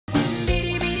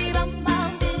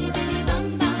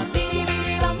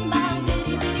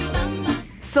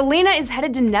Selena is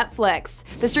headed to Netflix.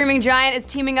 The streaming giant is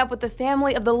teaming up with the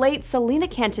family of the late Selena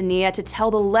Quintanilla to tell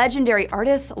the legendary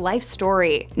artist's life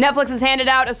story. Netflix has handed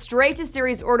out a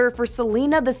straight-to-series order for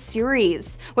Selena the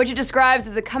Series, which it describes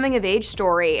as a coming-of-age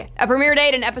story. A premiere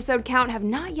date and episode count have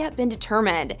not yet been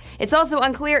determined. It's also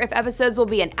unclear if episodes will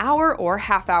be an hour or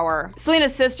half-hour.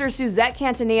 Selena's sister, Suzette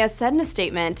Quintanilla, said in a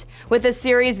statement, "With this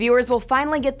series, viewers will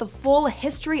finally get the full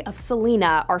history of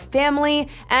Selena, our family,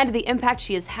 and the impact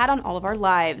she has had on all of our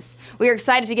lives. We are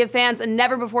excited to give fans a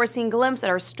never-before-seen glimpse at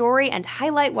our story and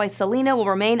highlight why Selena will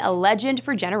remain a legend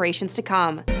for generations to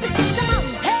come."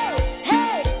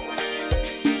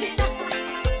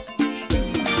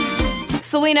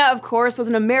 Selena, of course, was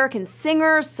an American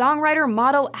singer, songwriter,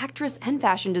 model, actress, and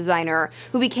fashion designer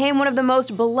who became one of the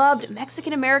most beloved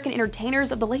Mexican-American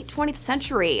entertainers of the late 20th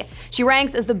century. She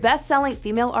ranks as the best-selling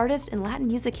female artist in Latin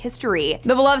music history.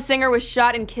 The beloved singer was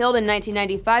shot and killed in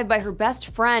 1995 by her best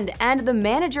friend and the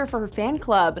manager for her fan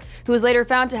club, who was later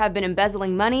found to have been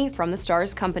embezzling money from the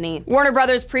star's company. Warner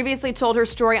Brothers previously told her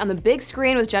story on the big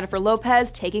screen with Jennifer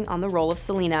Lopez taking on the role of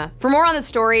Selena. For more on the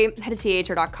story, head to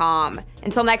THR.com.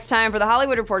 Until next time, for the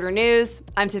Hollywood Reporter News,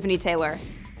 I'm Tiffany Taylor.